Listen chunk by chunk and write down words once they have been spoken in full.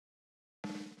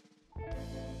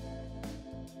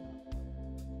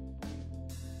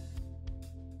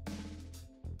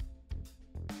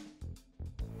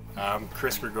I'm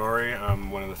Chris Gregori.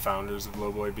 I'm one of the founders of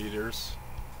Lowboy Beaters.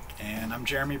 And I'm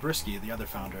Jeremy Brieske, the other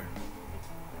founder.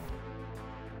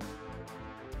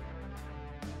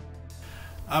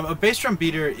 A bass drum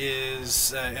beater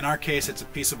is, in our case, it's a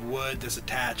piece of wood that's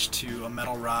attached to a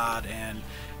metal rod, and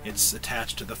it's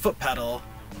attached to the foot pedal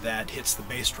that hits the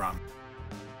bass drum.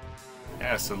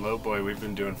 Yeah, so Lowboy we've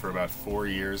been doing for about 4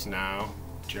 years now.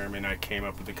 Jeremy and I came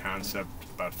up with the concept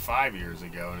about 5 years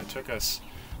ago, and it took us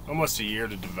almost a year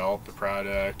to develop the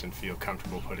product and feel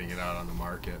comfortable putting it out on the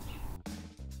market.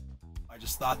 I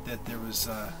just thought that there was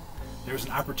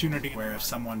an opportunity where if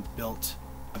someone built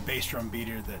a bass drum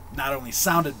beater that not only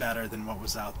sounded better than what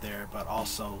was out there, but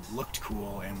also looked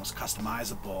cool and was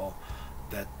customizable,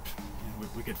 that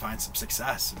we could find some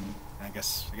success. And I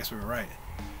guess we were right.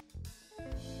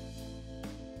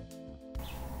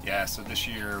 Yeah, so this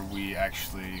year we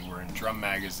actually were in Drum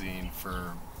Magazine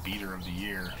for Beater of the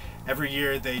Year. Every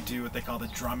year they do what they call the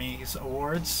Drummies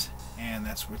Awards, and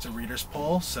it's a reader's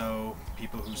poll, so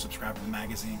people who subscribe to the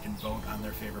magazine can vote on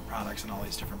their favorite products in all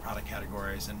these different product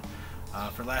categories. And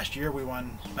for last year we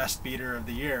won Best Beater of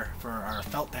the Year for our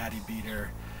Felt Daddy beater,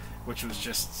 which was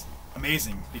just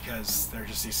amazing because they're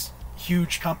just these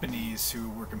huge companies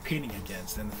who we're competing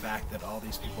against, and the fact that all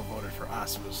these people voted for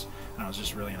us was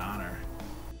just really an honor.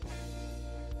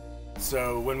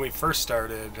 So when we first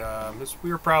started,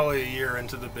 we were probably a year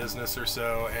into the business or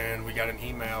so, and we got an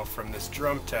email from this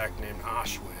drum tech named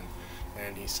Ashwin,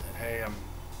 and he said, "Hey, I'm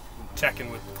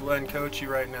teching with Glenn Kochi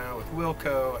right now with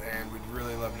Wilco, and we'd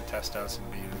really love to test out some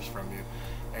beaters from you."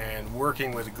 And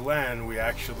working with Glenn, we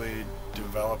actually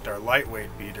developed our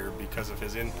lightweight beater because of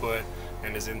his input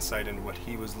and his insight into what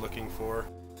he was looking for.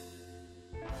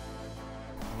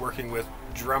 Working with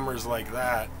drummers like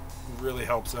that really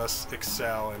helps us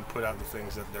excel and put out the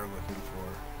things that they're looking for.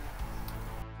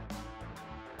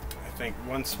 I think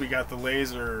once we got the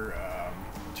laser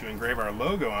to engrave our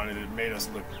logo on it, it made us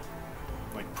look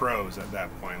like pros at that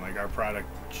point. Like our product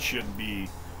should be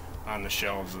on the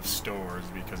shelves of stores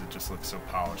because it just looks so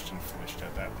polished and finished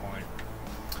at that point.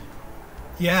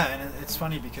 Yeah, and it's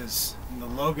funny because the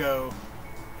logo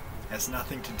has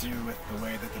nothing to do with the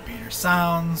way that the beater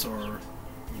sounds or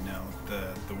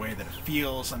the way that it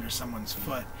feels under someone's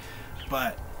foot,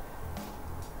 but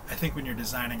I think when you're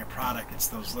designing a product, it's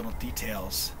those little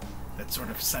details that sort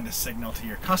of send a signal to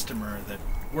your customer that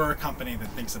we're a company that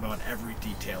thinks about every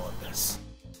detail of this.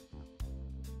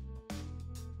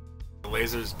 The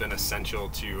laser's been essential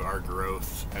to our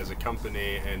growth as a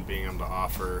company and being able to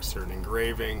offer certain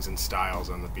engravings and styles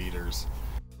on the beaters.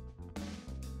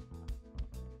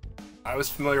 I was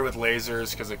familiar with lasers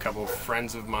because a couple of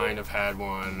friends of mine have had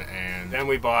one, and then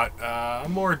we bought a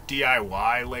more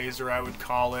DIY laser, I would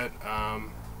call it,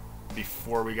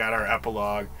 before we got our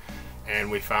Epilog, and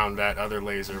we found that other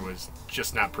laser was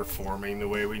just not performing the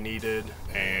way we needed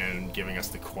and giving us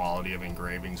the quality of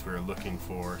engravings we were looking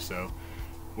for. So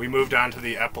we moved on to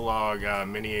the Epilog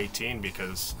Mini 18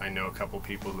 because I know a couple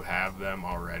people who have them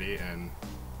already, and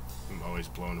I'm always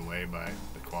blown away by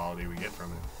the quality we get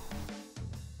from it.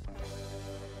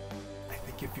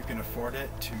 If you can afford it,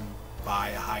 to buy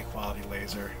a high quality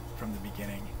laser from the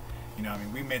beginning.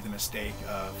 We made the mistake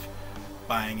of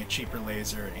buying a cheaper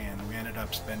laser, and we ended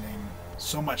up spending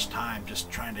so much time just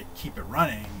trying to keep it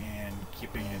running and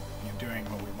keeping it doing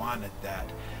what we wanted, that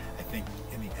I think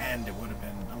in the end it would have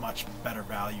been a much better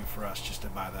value for us just to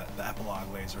buy the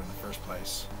Epilog laser in the first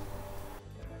place.